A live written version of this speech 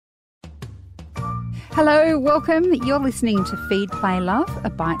Hello, welcome. You're listening to Feed, Play, Love, a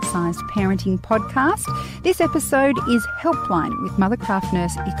bite-sized parenting podcast. This episode is Helpline with Mothercraft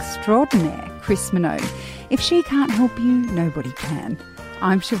nurse extraordinaire Chris Minogue. If she can't help you, nobody can.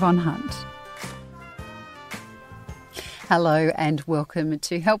 I'm Siobhan Hunt. Hello and welcome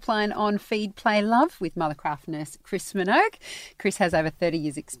to Helpline on Feed, Play, Love with Mothercraft nurse Chris Minogue. Chris has over 30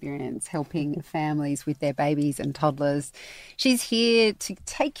 years experience helping families with their babies and toddlers. She's here to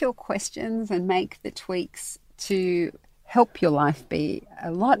take your questions and make the tweaks to help your life be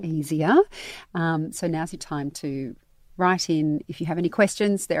a lot easier. So now's your time to write in. If you have any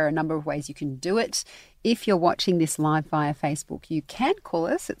questions, there are a number of ways you can do it. If you're watching this live via Facebook, you can call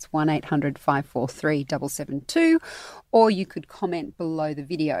us. It's 1-800-543-772, or you could comment below the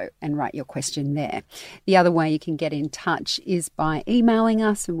video and write your question there. The other way you can get in touch is by emailing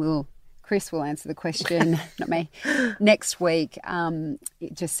us, and Chris will answer the question, not me, next week.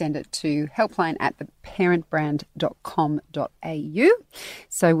 Just send it to helpline@theparentbrand.com.au.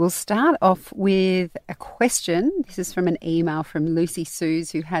 So we'll start off with a question. This is from an email from Lucy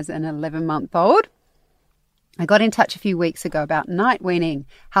Suze, who has an 11-month-old. I got in touch a few weeks ago about night weaning.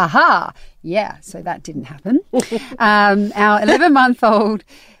 Ha ha! Yeah, so that didn't happen. Our 11-month-old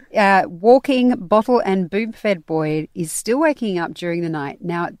walking bottle and boob-fed boy is still waking up during the night.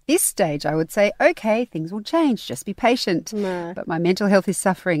 Now, at this stage, I would say, okay, things will change. Just be patient. No. But my mental health is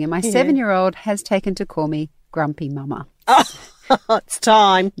suffering, and my 7-year-old has taken to call me Grumpy Mama. Oh, it's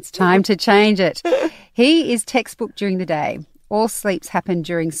time. It's time to change it. He is textbook during the day. All sleeps happen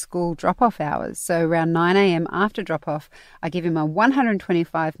during school drop-off hours. So around 9 a.m. after drop-off, I give him a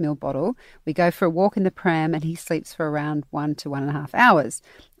 125ml bottle. We go for a walk in the pram and he sleeps for around 1 to 1.5 hours.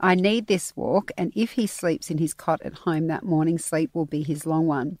 I need this walk, and if he sleeps in his cot at home, that morning sleep will be his long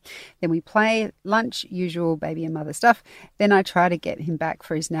one. Then we play lunch, usual baby and mother stuff. Then I try to get him back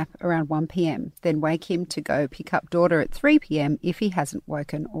for his nap around 1 p.m. Then wake him to go pick up daughter at 3 p.m. if he hasn't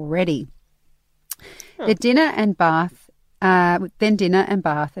woken already. The dinner and bath. Then dinner and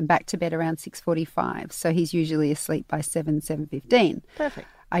bath and back to bed around 6:45. So he's usually asleep by 7:15. Perfect.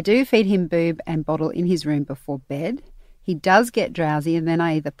 I do feed him boob and bottle in his room before bed. He does get drowsy, and then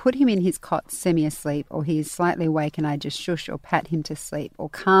I either put him in his cot semi-asleep, or he is slightly awake and I just shush or pat him to sleep or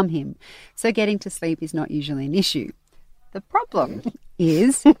calm him. So getting to sleep is not usually an issue. The problem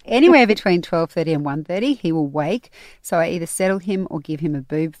is anywhere between 12:30 and 1:30, he will wake. So I either settle him or give him a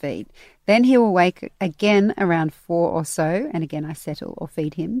boob feed. Then he will wake again around 4 or so, and again I settle or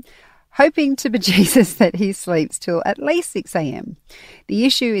feed him, hoping to bejesus that he sleeps till at least 6 a.m. The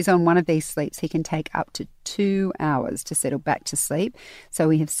issue is on one of these sleeps, he can take up to 2 hours to settle back to sleep. So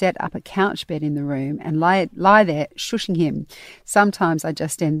we have set up a couch bed in the room and lie there shushing him. Sometimes I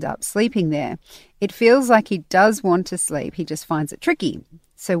just end up sleeping there. It feels like he does want to sleep. He just finds it tricky.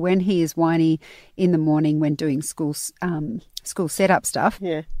 So when he is whiny in the morning when doing school setup stuff,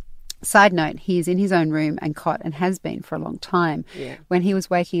 side note, he is in his own room and cot and has been for a long time. Yeah. When he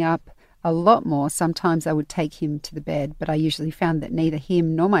was waking up a lot more, sometimes I would take him to the bed, but I usually found that neither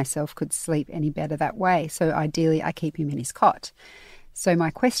him nor myself could sleep any better that way. So ideally, I keep him in his cot. So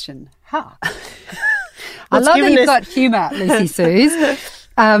my question, I love that you've got humour, Lucy Suze.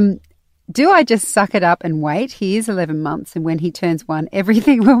 Do I just suck it up and wait? He is 11 months, and when he turns 1,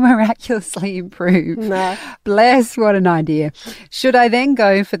 everything will miraculously improve. No. Bless, what an idea. Should I then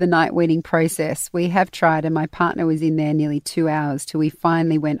go for the night weaning process? We have tried, and my partner was in there nearly 2 hours till we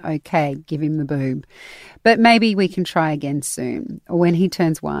finally went, okay, give him the boob. But maybe we can try again soon, or when he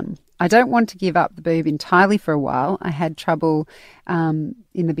turns 1. I don't want to give up the boob entirely for a while. I had trouble in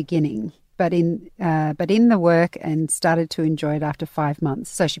the beginning. But in the work and started to enjoy it after 5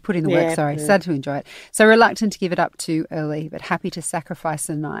 months. So she put in the work, started to enjoy it. So reluctant to give it up too early, but happy to sacrifice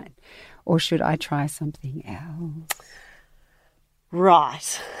the night. Or should I try something else?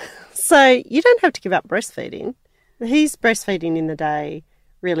 Right. So you don't have to give up breastfeeding. He's breastfeeding in the day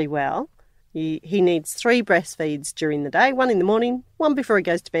really well. He needs 3 breastfeeds during the day, 1 in the morning, 1 before he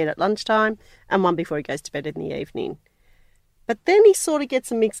goes to bed at lunchtime, and 1 before he goes to bed in the evening. But then he sort of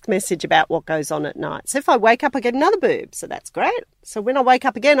gets a mixed message about what goes on at night. So if I wake up, I get another boob. So that's great. So when I wake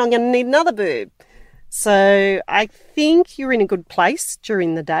up again, I'm going to need another boob. So I think you're in a good place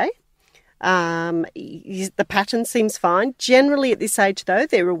during the day. The pattern seems fine. Generally at this age, though,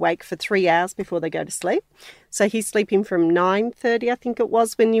 they're awake for 3 hours before they go to sleep. So he's sleeping from 9:30, I think it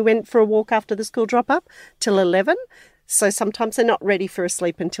was, when you went for a walk after the school drop-up, till 11. So sometimes they're not ready for a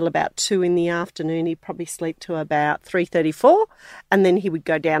sleep until about 2 in the afternoon. He'd probably sleep to about 3:34, and then he would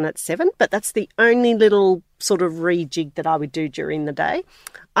go down at 7. But that's the only little sort of rejig that I would do during the day.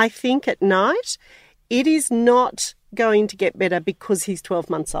 I think at night it is not going to get better because he's 12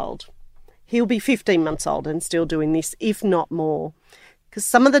 months old. he'll be 15 months old and still doing this, if not more. Because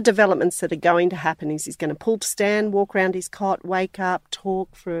some of the developments that are going to happen is he's going to pull to stand, walk around his cot, wake up,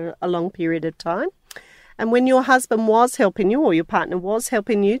 talk for a long period of time. And when your husband was helping you, or your partner was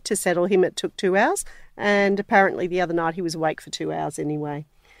helping you to settle him, it took 2 hours. And apparently the other night he was awake for 2 hours anyway.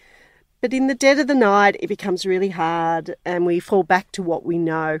 But in the dead of the night, it becomes really hard and we fall back to what we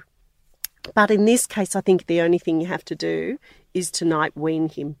know. But in this case, I think the only thing you have to do is to night wean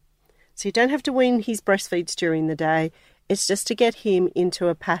him. So you don't have to wean his breastfeeds during the day. It's just to get him into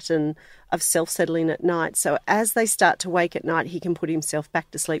a pattern of self-settling at night. So as they start to wake at night, he can put himself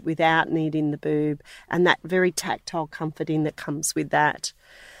back to sleep without needing the boob and that very tactile comforting that comes with that.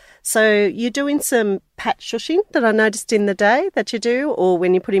 So you're doing some pat shushing that I noticed in the day that you do, or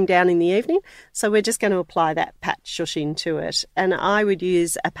when you put him down in the evening. So we're just going to apply that pat shushing to it. And I would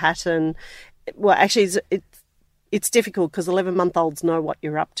use a pattern. Well, actually, it's difficult because 11-month-olds know what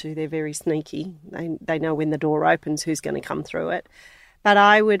you're up to. They're very sneaky. They know when the door opens who's going to come through it. But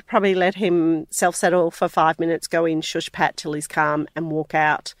I would probably let him self-settle for 5 minutes, go in, shush, pat till he's calm and walk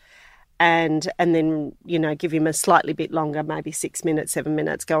out. And then, give him a slightly bit longer, maybe 6 minutes, 7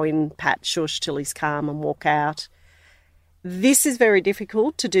 minutes, go in, pat, shush till he's calm and walk out. This is very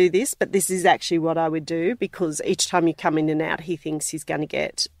difficult to do this, but this is actually what I would do because each time you come in and out, he thinks he's going to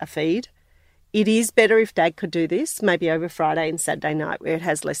get a feed. It is better if Dad could do this, maybe over Friday and Saturday night where it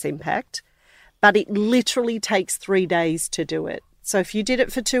has less impact. But it literally takes 3 days to do it. So if you did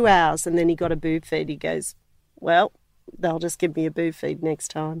it for 2 hours and then he got a boob feed, he goes, well, they'll just give me a boob feed next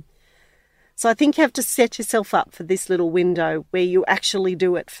time. So I think you have to set yourself up for this little window where you actually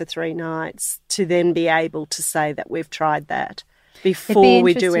do it for 3 nights to then be able to say that we've tried that before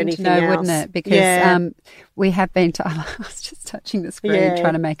we do anything else. Wouldn't it? Because we have been to, I was just touching the screen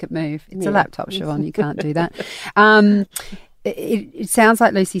trying to make it move. It's a laptop, Siobhan, you can't do that. It sounds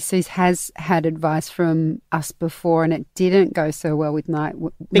like Lucy Suze has had advice from us before and it didn't go so well with night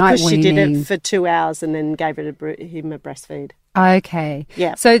weaning. Because she did it for 2 hours and then gave him a breastfeed. Okay.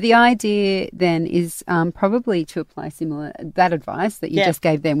 Yeah. So the idea then is probably to apply similar that advice that you just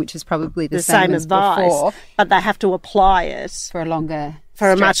gave them, which is probably the same as advice, before, but they have to apply it for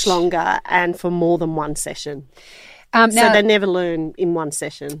a much longer and for more than one session. So they never learn in one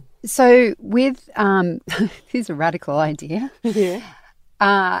session. So with here's a radical idea. Yeah.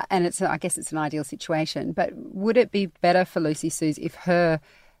 And I guess it's an ideal situation, but would it be better for Lucy Suze if her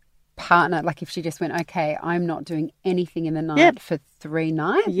partner, like if she just went, okay, I'm not doing anything in the night for 3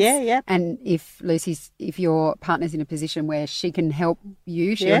 nights. Yeah. And if your partner's in a position where she can help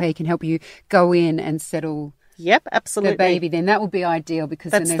you, she or he can help you go in and settle absolutely. the baby, then that would be ideal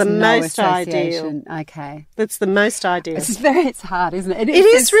because that's then there's the no most association. Ideal. Okay. That's the most ideal. It's hard, isn't it? It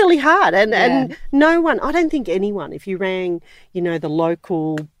is really hard. And no one, I don't think anyone, if you rang, the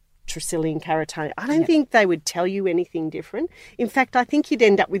local Tresillian Caratone, I don't think they would tell you anything different. In fact, I think you'd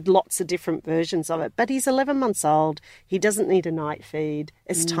end up with lots of different versions of it. But he's 11 months old. He doesn't need a night feed.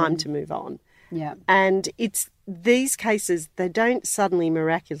 It's time to move on. Yeah. And it's these cases, they don't suddenly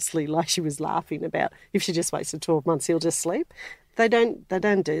miraculously, like she was laughing about, if she just waits for 12 months, he'll just sleep. They don't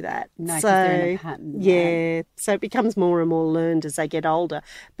do that. No, because they're in a pattern. Yeah. Right? So it becomes more and more learned as they get older.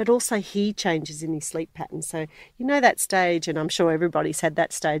 But also he changes in his sleep pattern. So that stage, and I'm sure everybody's had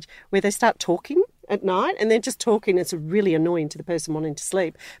that stage, where they start talking at night and they're just talking. It's really annoying to the person wanting to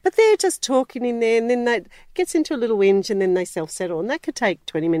sleep. But they're just talking in there and then it gets into a little whinge and then they self-settle. And that could take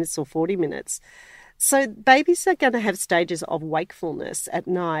 20 minutes or 40 minutes. So babies are going to have stages of wakefulness at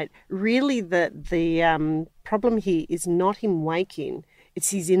night. Really, the problem here is not him waking. It's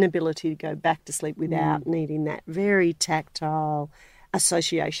his inability to go back to sleep without needing that very tactile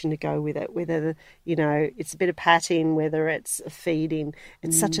association to go with it, whether, it's a bit of patting, whether it's feeding.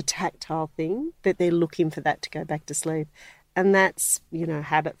 It's such a tactile thing that they're looking for that to go back to sleep. And that's,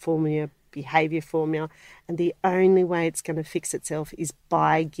 habit formula, behaviour formula. And the only way it's going to fix itself is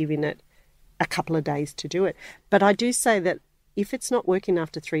by giving it a couple of days to do it. But I do say that if it's not working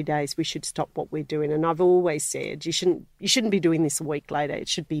after 3 days, we should stop what we're doing. And I've always said you shouldn't be doing this a week later. It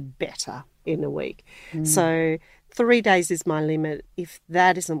should be better in a week. So 3 days is my limit. If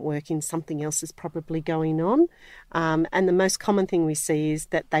that isn't working, something else is probably going on. And the most common thing we see is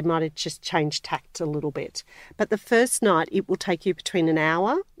that they might have just changed tact a little bit. But the first night, it will take you between an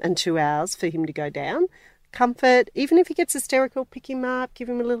hour and 2 hours for him to go down. Comfort, even if he gets hysterical, pick him up, give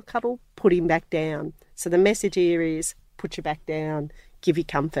him a little cuddle, put him back down. So the message here is put you back down, give you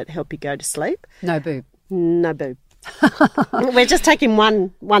comfort, help you go to sleep. No boob. No boob. We're just taking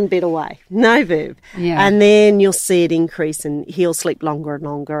one bit away, no boob. Yeah. And then you'll see it increase and he'll sleep longer and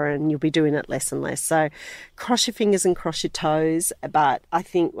longer and you'll be doing it less and less. So cross your fingers and cross your toes. But I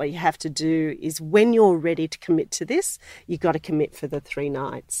think what you have to do is when you're ready to commit to this, you've got to commit for the 3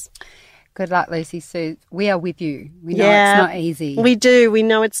 nights. Good luck, Lucy Sue. We are with you. We know it's not easy. We do. We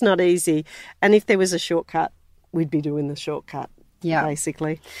know it's not easy. And if there was a shortcut, we'd be doing the shortcut,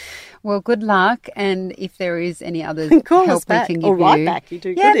 basically. Well, good luck. And if there is any other call help us back, we can give or write you, back. You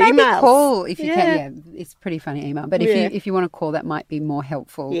do good emails. Maybe call if you can. Yeah, it's a pretty funny email. But if you want to call, that might be more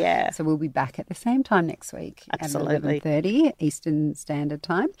helpful. Yeah. So we'll be back at the same time next week Absolutely. at 11:30 Eastern Standard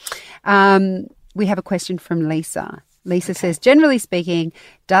Time. We have a question from Lisa. Lisa says, generally speaking,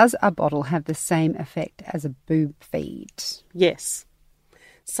 does a bottle have the same effect as a boob feed? Yes.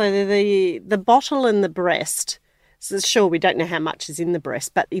 So the bottle and the breast, so sure, we don't know how much is in the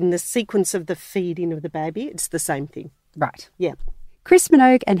breast, but in the sequence of the feeding of the baby, it's the same thing. Right. Yeah. Chris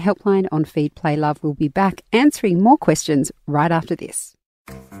Minogue and Helpline on Feed Play Love will be back answering more questions right after this.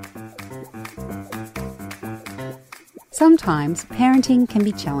 Sometimes parenting can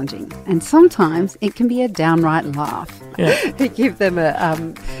be challenging and sometimes it can be a downright laugh. Yeah. Give them a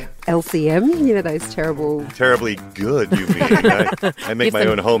LCM, you know, those terrible... Terribly good, you mean. I make my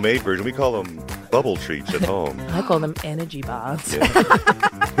own homemade version. We call them bubble treats at home. I call them energy bars. Yeah.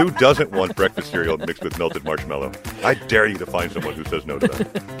 Who doesn't want breakfast cereal mixed with melted marshmallow? I dare you to find someone who says no to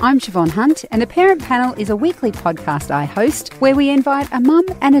that. I'm Siobhan Hunt, and A Parent Panel is a weekly podcast I host where we invite a mum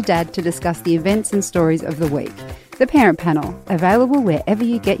and a dad to discuss the events and stories of the week. The Parent Panel, available wherever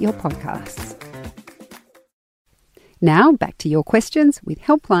you get your podcasts. Now, back to your questions with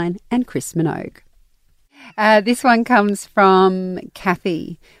Helpline and Chris Minogue. This one comes from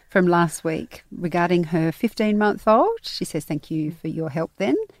Kathy from last week regarding her 15-month-old. She says, thank you for your help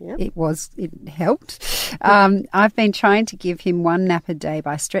then. Yep. It helped. I've been trying to give him 1 nap a day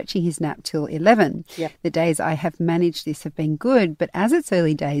by stretching his nap till 11. Yep. The days I have managed this have been good, but as it's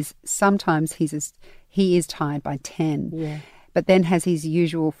early days, sometimes he is tired by 10. Yeah. But then has his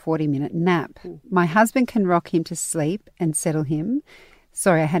usual 40-minute nap. My husband can rock him to sleep and settle him.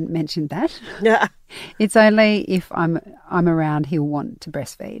 Sorry, I hadn't mentioned that. Yeah. It's only if I'm around he'll want to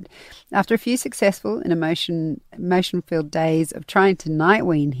breastfeed. After a few successful and emotion-filled days of trying to night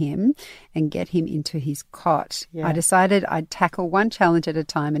wean him and get him into his cot, I decided I'd tackle one challenge at a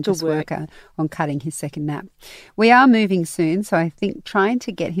time and just work on cutting his second nap. We are moving soon, so I think trying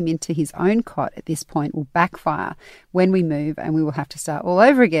to get him into his own cot at this point will backfire when we move and we will have to start all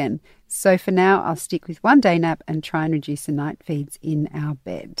over again. So for now, I'll stick with 1 day nap and try and reduce the night feeds in our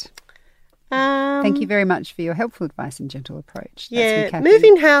bed. Thank you very much for your helpful advice and gentle approach.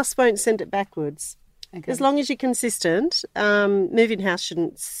 Moving house won't send it backwards. Okay. As long as you're consistent, moving house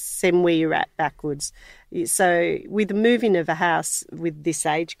shouldn't send where you're at backwards. So with the moving of a house with this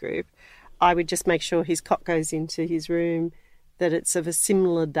age group, I would just make sure his cot goes into his room, that it's of a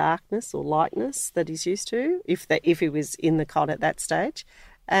similar darkness or lightness that he's used to, if he was in the cot at that stage.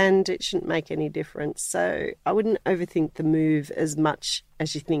 And it shouldn't make any difference. So I wouldn't overthink the move as much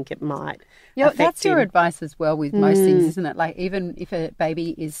as you think it might. Yeah, affect that's your him. advice as well with most things, isn't it? Like even if a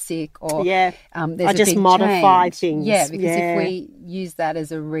baby is sick or there's I a just big modify change. things. Yeah, because if we use that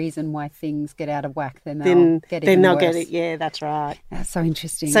as a reason why things get out of whack, then get it. Yeah, that's right. That's so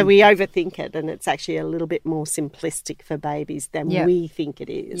interesting. So we overthink it, and it's actually a little bit more simplistic for babies than we think it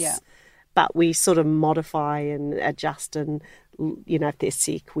is. Yeah. But we sort of modify and adjust, and if they're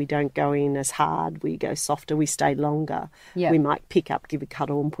sick, we don't go in as hard. We go softer. We stay longer. Yeah. We might pick up, give a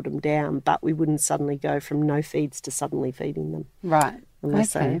cuddle, and put them down, but we wouldn't suddenly go from no feeds to suddenly feeding them. Right.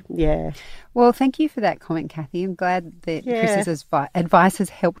 Okay. Well, thank you for that comment, Kathy. I'm glad that Chris's advice has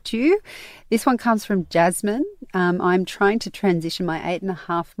helped you. This one comes from Jasmine. I'm trying to transition my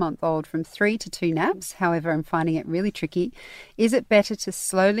 8.5-month-old from 3 to 2 naps. However, I'm finding it really tricky. Is it better to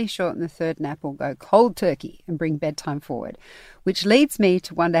slowly shorten the 3rd nap or go cold turkey and bring bedtime forward? Which leads me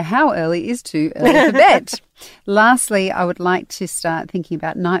to wonder how early is too early for bed. Lastly, I would like to start thinking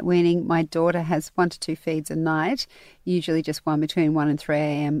about night weaning. My daughter has 1 to 2 feeds a night, usually just one between 1 and 3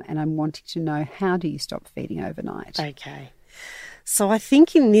 a.m. And I'm wanting to know, how do you stop feeding overnight? Okay. So I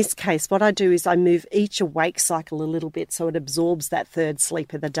think in this case, what I do is I move each awake cycle a little bit so it absorbs that 3rd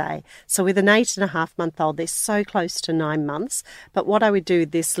sleep of the day. So with an 8.5-month-old, they're so close to 9 months. But what I would do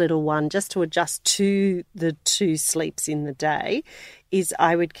with this little one, just to adjust to the 2 sleeps in the day, is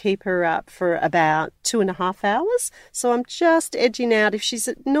I would keep her up for about 2.5 hours. So I'm just edging out. If she's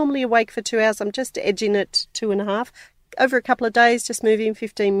normally awake for 2 hours, I'm just edging it 2.5. over a couple of days, just move in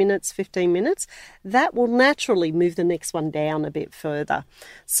 15 minutes, that will naturally move the next one down a bit further.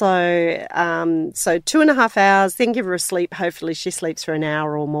 So 2.5 hours, then give her a sleep. Hopefully she sleeps for an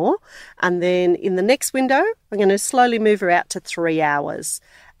hour or more. And then in the next window, I'm going to slowly move her out to 3 hours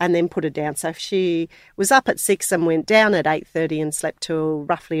and then put her down. So if she was up at 6 and went down at 8:30 and slept till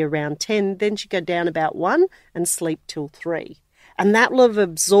roughly around 10, then she'd go down about 1 and sleep till 3. And that will have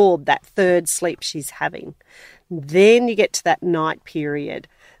absorbed that third sleep she's having. Then you get to that night period.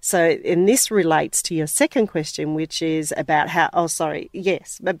 So, and this relates to your second question, which is about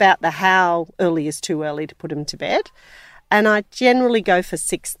about the how early is too early to put them to bed. And I generally go for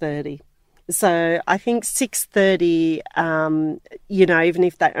 6:30. So I think 6:30, even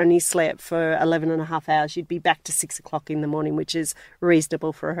if they only slept for 11.5 hours, you'd be back to 6 o'clock in the morning, which is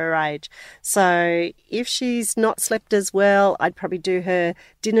reasonable for her age. So if she's not slept as well, I'd probably do her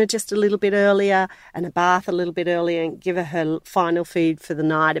dinner just a little bit earlier and a bath a little bit earlier and give her final feed for the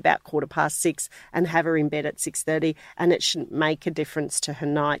night about 6:15 and have her in bed at 6:30, and it shouldn't make a difference to her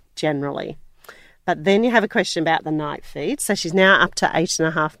night generally. But then you have a question about the night feed. So she's now up to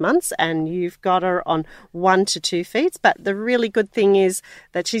 8.5 months and you've got her on 1 to 2 feeds. But the really good thing is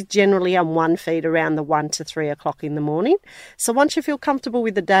that she's generally on 1 feed around the 1 to 3 o'clock in the morning. So once you feel comfortable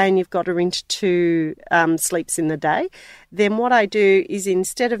with the day and you've got her into 2 sleeps in the day, then what I do is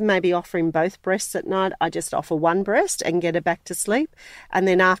instead of maybe offering both breasts at night, I just offer 1 breast and get her back to sleep. And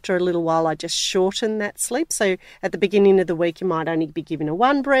then after a little while, I just shorten that sleep. So at the beginning of the week, you might only be giving her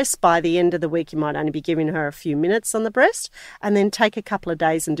 1 breast. By the end of the week, you might only be giving her a few minutes on the breast, and then take a couple of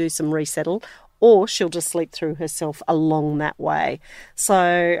days and do some resettle, or she'll just sleep through herself along that way.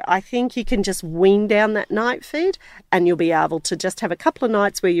 So I think you can just wean down that night feed and you'll be able to just have a couple of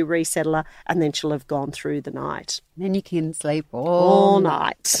nights where you resettle her and then she'll have gone through the night. Then you can sleep all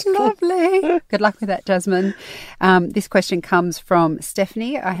night. Lovely. Good luck with that, Jasmine. This question comes from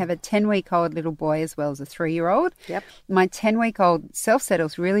Stephanie. I have a 10-week-old little boy as well as a 3-year-old. Yep. My 10-week-old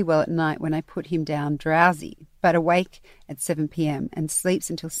self-settles really well at night when I put him down drowsy, but awake at 7 p.m. and sleeps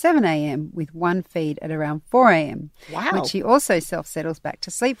until 7 a.m. with 1 feed at around 4 a.m., Wow. which he also self-settles back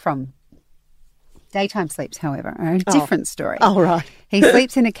to sleep from. Daytime sleeps, however, are a different story. Oh, right. He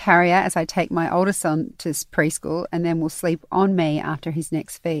sleeps in a carrier as I take my oldest son to preschool and then will sleep on me after his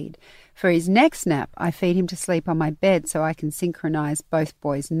next feed. For his next nap, I feed him to sleep on my bed so I can synchronise both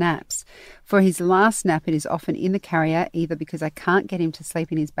boys' naps. For his last nap, it is often in the carrier, either because I can't get him to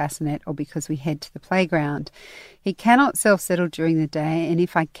sleep in his bassinet or because we head to the playground. He cannot self-settle during the day, and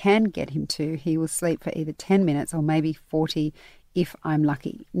if I can get him to, he will sleep for either 10 minutes or maybe 40 if I'm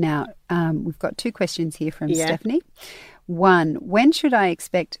lucky. Now, we've got 2 questions here from Stephanie. 1, when should I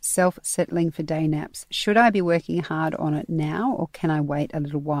expect self-settling for day naps? Should I be working hard on it now or can I wait a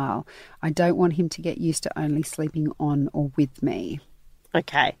little while? I don't want him to get used to only sleeping on or with me.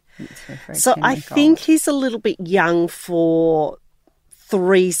 Okay. For So I think he's a little bit young for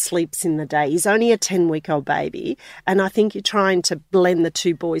 3 sleeps in the day. He's only a 10-week-old baby, and I think you're trying to blend the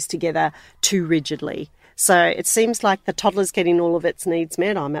 2 boys together too rigidly. So it seems like the toddler's getting all of its needs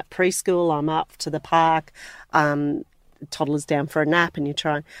met. I'm at preschool, I'm up to the park, toddler's down for a nap, and you're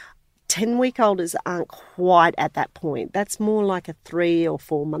trying. 10-week-olders aren't quite at that point. That's more like a 3 or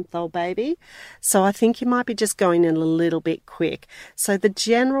 4-month-old baby. So I think you might be just going in a little bit quick. So the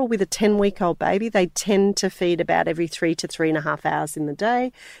general with a 10-week-old baby, they tend to feed about every 3 to 3.5 hours in the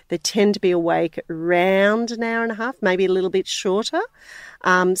day. They tend to be awake around an hour and a half, maybe a little bit shorter.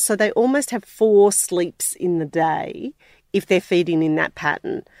 So they almost have 4 sleeps in the day if they're feeding in that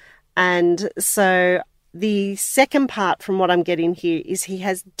pattern. And so the second part from what I'm getting here is he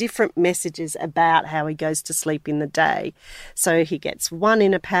has different messages about how he goes to sleep in the day. So he gets 1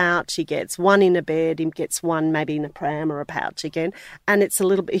 in a pouch, he gets 1 in a bed, he gets 1 maybe in a pram or a pouch again. And it's a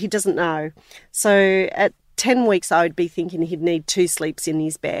little bit, he doesn't know. So at 10 weeks, I would be thinking he'd need 2 sleeps in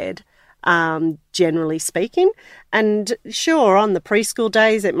his bed. Generally speaking. And sure, on the preschool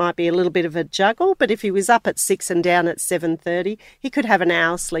days, it might be a little bit of a juggle, but if he was up at 6 and down at 7:30, he could have an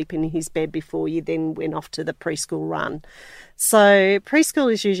hour sleep in his bed before you then went off to the preschool run. So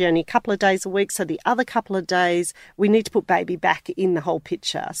preschool is usually only a couple of days a week, so the other couple of days, we need to put baby back in the whole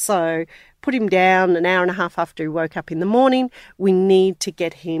picture. So put him down an hour and a half after he woke up in the morning. We need to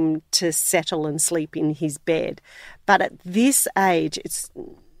get him to settle and sleep in his bed. But at this age, it's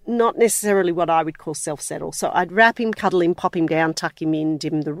not necessarily what I would call self-settle. So I'd wrap him, cuddle him, pop him down, tuck him in,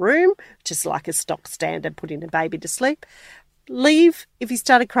 dim the room, just like a stock standard, putting a baby to sleep. Leave if he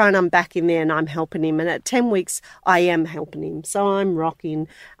started crying, I'm back in there and I'm helping him. And at 10 weeks, I am helping him. So I'm rocking,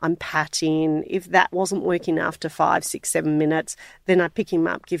 I'm patting. If that wasn't working after 5, 6, 7 minutes, then I pick him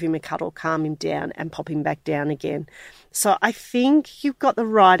up, give him a cuddle, calm him down and pop him back down again. So I think you've got the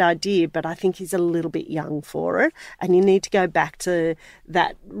right idea, but I think he's a little bit young for it. And you need to go back to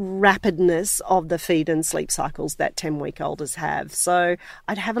that rapidness of the feed and sleep cycles that 10-week-olders have. So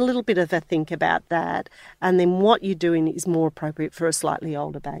I'd have a little bit of a think about that. And then what you're doing is more appropriate for a slightly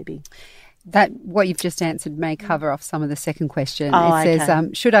older baby. That what you've just answered may cover off some of the second question. Oh, it says,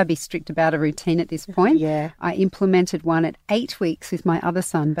 should I be strict about a routine at this point? Yeah. I implemented one at 8 weeks with my other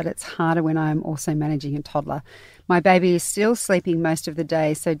son, but it's harder when I'm also managing a toddler. My baby is still sleeping most of the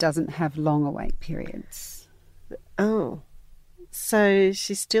day, so doesn't have long awake periods. Oh, so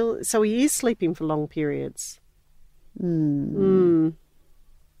so he is sleeping for long periods. I'm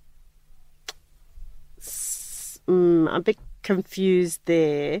a bit confused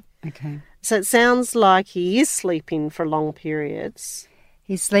there. Okay. So it sounds like he is sleeping for long periods.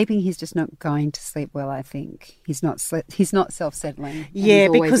 He's sleeping. He's just not going to sleep well, I think. He's not self-settling. Yeah,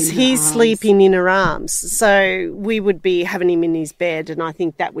 because he's sleeping in her arms. So we would be having him in his bed, and I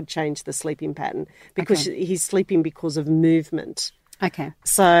think that would change the sleeping pattern because he's sleeping because of movement. Okay.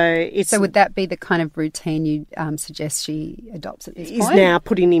 So would that be the kind of routine you suggest she adopts at this point? He's now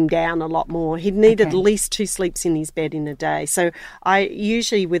putting him down a lot more. He'd need at least 2 sleeps in his bed in a day. So I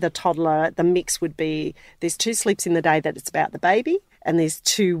usually with a toddler, the mix would be there's 2 sleeps in the day that it's about the baby, and there's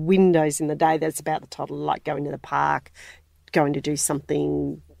 2 windows in the day that's about the toddler, like going to the park, going to do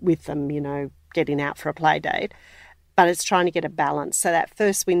something with them, getting out for a play date. But it's trying to get a balance. So that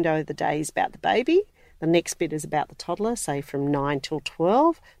first window of the day is about the baby. The next bit is about the toddler, say from 9 till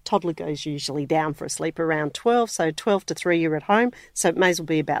 12. Toddler goes usually down for a sleep around 12, so 12 to 3 you're at home. So it may as well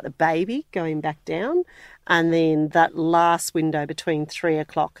be about the baby going back down. And then that last window between 3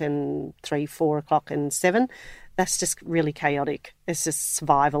 o'clock and 3, 4 o'clock and 7, that's just really chaotic. It's just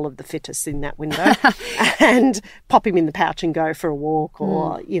survival of the fittest in that window. And pop him in the pouch and go for a walk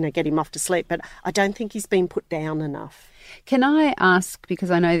or, get him off to sleep. But I don't think he's been put down enough. Can I ask,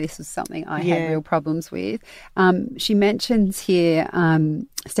 because I know this was something I had real problems with, she mentions here,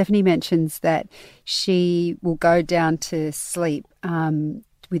 Stephanie mentions that she will go down to sleep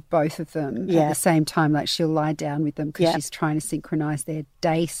with both of them at the same time, like she'll lie down with them because she's trying to synchronise their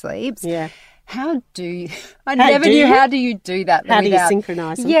day sleeps. Yeah. How do you do that? How do you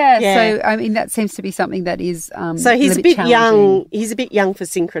synchronise them? Yeah, so I mean that seems to be something that is so he's a bit challenging. young. He's a bit young for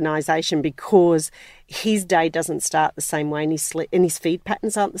synchronisation because his day doesn't start the same way and his feed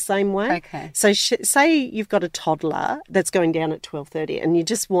patterns aren't the same way. Okay. So say you've got a toddler that's going down at 12:30 and you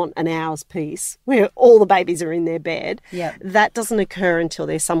just want an hour's peace where all the babies are in their bed. Yep. That doesn't occur until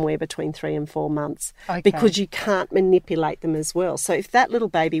they're somewhere between 3 and 4 months because you can't manipulate them as well. So if that little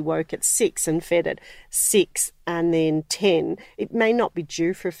baby woke at 6 and fed at 6 and then 10, it may not be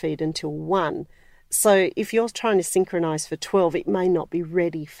due for a feed until 1. So if you're trying to synchronise for 12, it may not be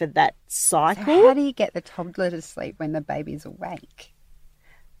ready for that cycle. So how do you get the toddler to sleep when the baby's awake?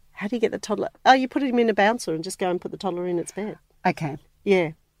 How do you get the toddler? Oh, you put him in a bouncer and just go and put the toddler in its bed. Okay.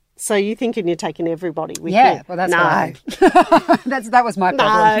 Yeah. So you're thinking you're taking everybody with you? Yeah, well, that's that was my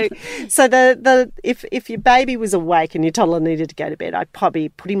problem. No. So if your baby was awake and your toddler needed to go to bed, I'd probably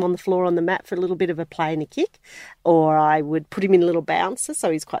put him on the floor on the mat for a little bit of a play and a kick, or I would put him in a little bouncer so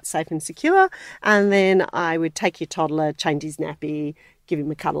he's quite safe and secure, and then I would take your toddler, change his nappy, give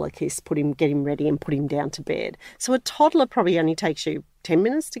him a cuddle, a kiss, get him ready and put him down to bed. So a toddler probably only takes you 10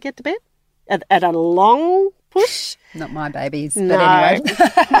 minutes to get to bed at a long push. Not my babies, No. but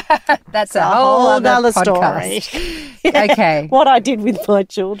anyway. That's a whole other story. Okay. What I did with my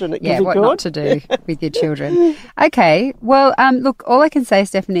children at what Gifford. not to do with your children. Okay. Well, look, all I can say,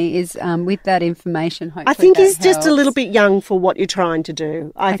 Stephanie, is with that information, hopefully I think that he's just a helps. little bit young for what you're trying to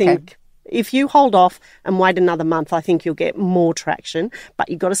do. I think if you hold off and wait another month, I think you'll get more traction. But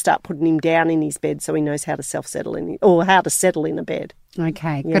you've got to start putting him down in his bed so he knows how to self-settle or how to settle in a bed.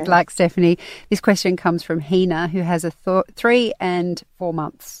 Okay. Good luck, Stephanie. This question comes from Hina, who has a 3 and 4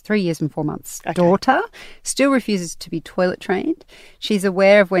 months, 3 years and 4 months daughter, still refuses to be toilet trained. She's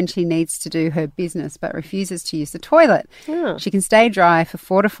aware of when she needs to do her business, but refuses to use the toilet. Oh. She can stay dry for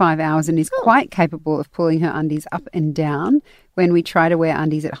 4 to 5 hours and is quite capable of pulling her undies up and down when we try to wear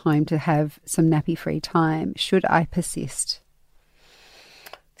undies at home to have some nappy-free time. Should I persist?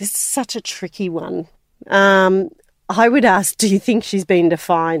 This is such a tricky one. I would ask, do you think she's been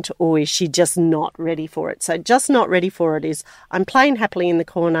defiant or is she just not ready for it? So just not ready for it is I'm playing happily in the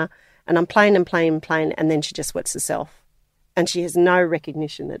corner and I'm playing and playing and playing and then she just wets herself. and she has no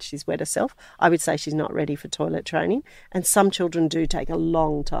recognition that she's wet herself, I would say she's not ready for toilet training. And some children do take a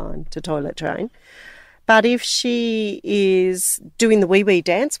long time to toilet train. But if she is doing the wee-wee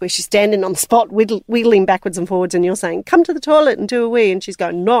dance where she's standing on the spot, wiggling backwards and forwards, and you're saying, come to the toilet and do a wee, and she's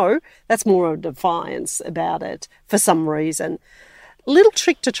going, no, that's more of defiance about it for some reason. Little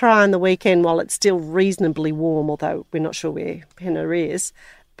trick to try on the weekend while it's still reasonably warm, although we're not sure where Henna is,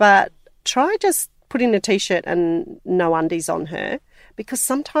 but try just putting a T-shirt and no undies on her, because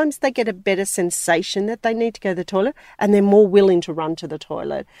sometimes they get a better sensation that they need to go to the toilet and they're more willing to run to the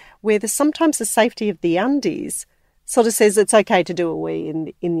toilet, where sometimes the safety of the undies sort of says it's okay to do a wee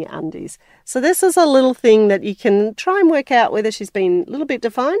in the undies. So this is a little thing that you can try and work out whether she's been a little bit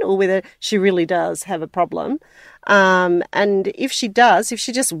defiant or whether she really does have a problem. And if she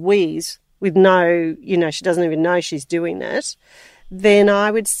just wees with no, she doesn't even know she's doing it, then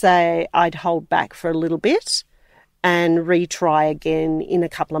I would say I'd hold back for a little bit and retry again in a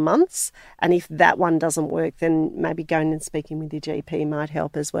couple of months. And if that one doesn't work, then maybe going and speaking with your GP might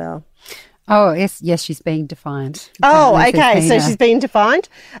help as well. Oh, yes, she's being defiant. Oh, okay, so she's being defiant.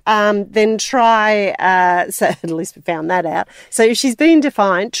 Then try, so at least we found that out. So if she's being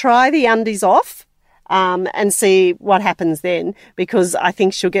defiant, try the undies off. And see what happens then, because I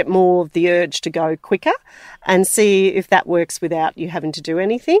think she'll get more of the urge to go quicker, and see if that works without you having to do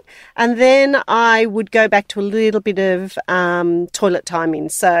anything. And then I would go back to a little bit of toilet timing.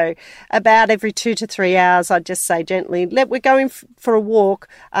 So about every 2 to 3 hours, I'd just say gently, we're going for a walk,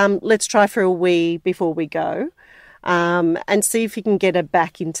 let's try for a wee before we go. And see if you can get her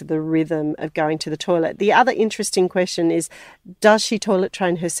back into the rhythm of going to the toilet. The other interesting question is, does she toilet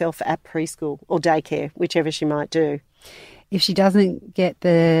train herself at preschool or daycare, whichever she might do? If she doesn't get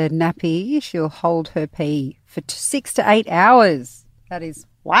the nappy, she'll hold her pee for 6 to 8 hours. That is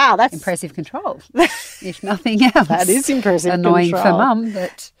that's impressive control, if nothing else. That is impressive Annoying control. for mum.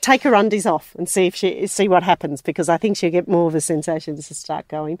 But take her undies off and see what happens, because I think she'll get more of a sensation to start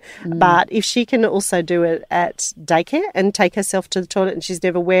going. But if she can also do it at daycare and take herself to the toilet, and she's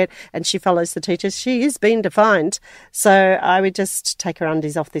never wet and she follows the teachers, she is being defiant. So I would just take her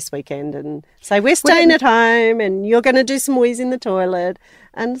undies off this weekend and say, we're staying at home and you're going to do some wheeze in the toilet,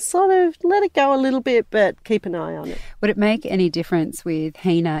 and sort of let it go a little bit, but keep an eye on it. Would it make any difference with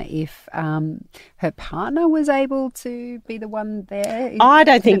Hina if her partner was able to be the one there? I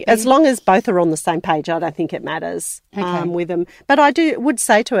don't think, as long as both are on the same page, I don't think it matters with them. But I would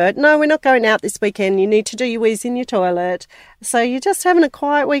say to her, no, we're not going out this weekend. You need to do your wheeze in your toilet. So you're just having a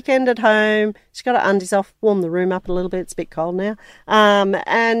quiet weekend at home. She's got her undies off, warm the room up a little bit. It's a bit cold now.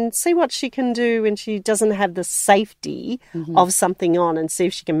 And see what she can do when she doesn't have the safety of something on, and see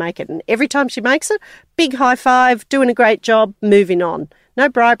if she can make it. And every time she makes it, big high five, doing a great job, moving on. No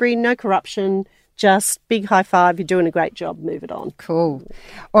bribery, no corruption, just big high five, you're doing a great job, move it on. Cool.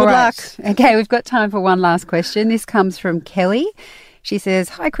 All Good right. luck. Okay, we've got time for one last question. This comes from Kelly. She says,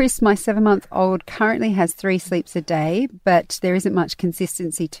 hi, Chris, my 7-month-old currently has 3 sleeps a day, but there isn't much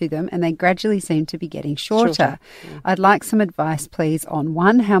consistency to them and they gradually seem to be getting shorter. I'd like some advice, please, on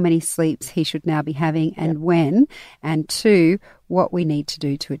 1, how many sleeps he should now be having and when, and 2, what we need to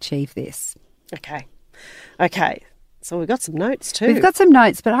do to achieve this. Okay. So we've got some notes too. We've got some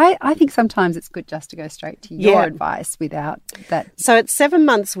notes, but I think sometimes it's good just to go straight to your advice without that. So at 7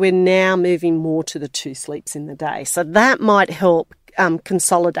 months, we're now moving more to the 2 sleeps in the day. So that might help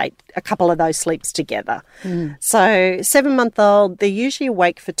consolidate a couple of those sleeps together. So 7-month-old, they're usually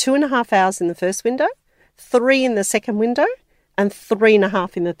awake for 2.5 hours in the first window, 3 in the second window, and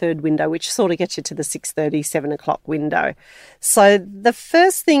 3.5 in the third window, which sort of gets you to the 6:30, 7 o'clock window. So the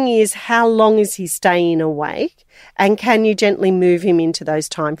first thing is, how long is he staying awake, and can you gently move him into those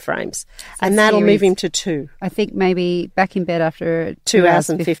time frames? And that'll move him to 2. I think maybe back in bed after 2 hours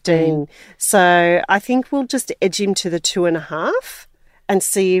and 15. So I think we'll just edge him to the 2.5 and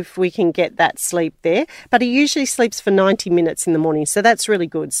see if we can get that sleep there. But he usually sleeps for 90 minutes in the morning, so that's really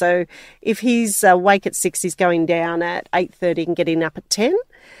good. So if he's awake at 6, he's going down at 8:30 and getting up at 10.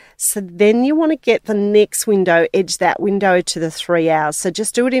 So then you want to get the next window, edge that window to the 3 hours. So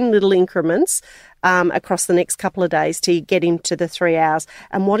just do it in little increments across the next couple of days to get him to the 3 hours.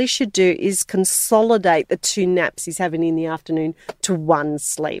 And what he should do is consolidate the 2 naps he's having in the afternoon to 1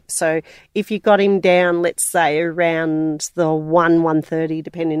 sleep. So if you got him down, let's say around the 1:30,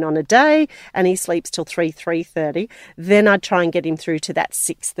 depending on a day, and he sleeps till 3:30, then I'd try and get him through to that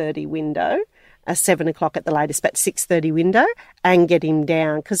 6:30 window. 7 o'clock at the latest, but 6:30 window, and get him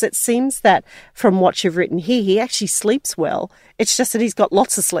down. Because it seems that from what you've written here, he actually sleeps well. It's just that he's got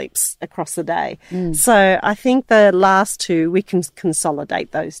lots of sleeps across the day. So I think the last 2, we can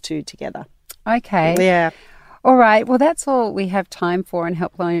consolidate those 2 together. Okay. Yeah. All right, well, that's all we have time for in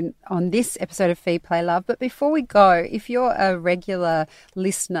Helpline on this episode of Feed, Play, Love. But before we go, if you're a regular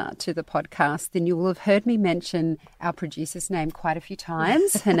listener to the podcast, then you will have heard me mention our producer's name quite a few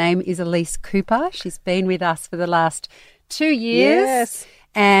times. Her name is Elise Cooper. She's been with us for the last 2 years. Yes.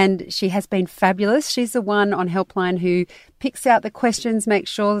 And she has been fabulous. She's the one on Helpline who picks out the questions,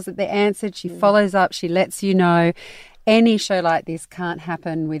 makes sure that they're answered. She follows up. She lets you know. Any show like this can't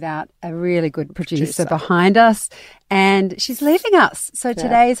happen without a really good producer behind us. And she's leaving us. So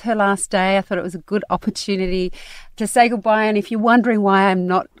today is her last day. I thought it was a good opportunity to say goodbye. And if you're wondering why I'm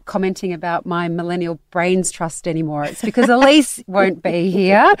not commenting about my Millennial Brains Trust anymore, it's because Elise won't be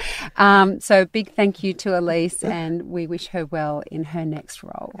here. So big thank you to Elise, and we wish her well in her next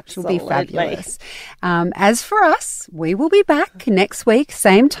role. Absolutely. She'll be fabulous. As for us, we will be back next week,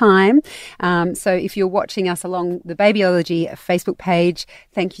 same time. So if you're watching us along the Babyology Facebook page,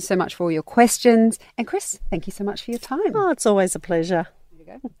 thank you so much for all your questions. And Chris, thank you so much for your time. Oh, it's always a pleasure. There you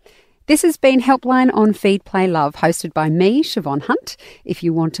go. This has been Helpline on Feed, Play, Love, hosted by me, Siobhan Hunt. If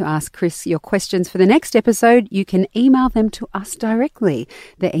you want to ask Chris your questions for the next episode, you can email them to us directly.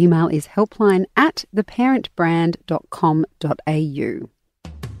 The email is helpline@theparentbrand.com.au.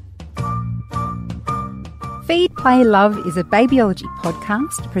 Feed, Play, Love is a babyology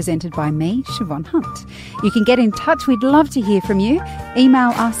podcast presented by me, Siobhan Hunt. You can get in touch. We'd love to hear from you.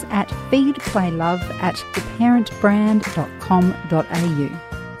 Email us at feedplaylove@theparentbrand.com.au.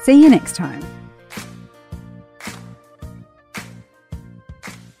 See you next time.